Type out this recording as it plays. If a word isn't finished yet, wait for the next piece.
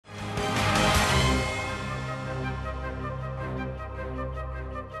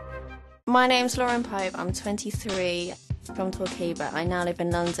My name's Lauren Pope, I'm 23, from Torquay, but I now live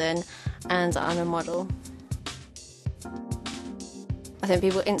in London and I'm a model. I think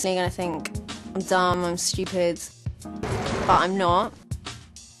people instantly going to think I'm dumb, I'm stupid, but I'm not.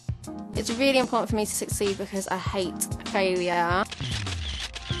 It's really important for me to succeed because I hate failure.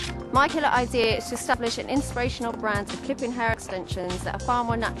 My killer idea is to establish an inspirational brand of clip-in hair extensions that are far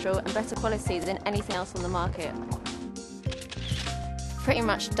more natural and better quality than anything else on the market. Pretty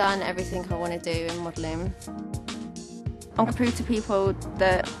much done everything I want to do in modelling. I'm going to prove to people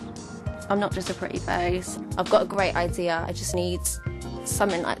that I'm not just a pretty face. I've got a great idea, I just need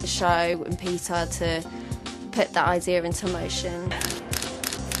something like the show and Peter to put that idea into motion.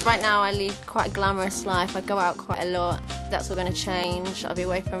 Right now I lead quite a glamorous life, I go out quite a lot. That's all going to change, I'll be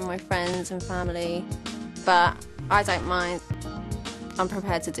away from my friends and family, but I don't mind. I'm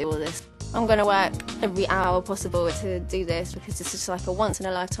prepared to do all this. I'm going to work every hour possible to do this because this is like a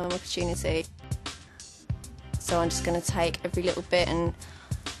once-in-a-lifetime opportunity. So I'm just going to take every little bit and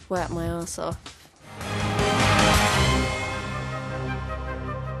work my arse off.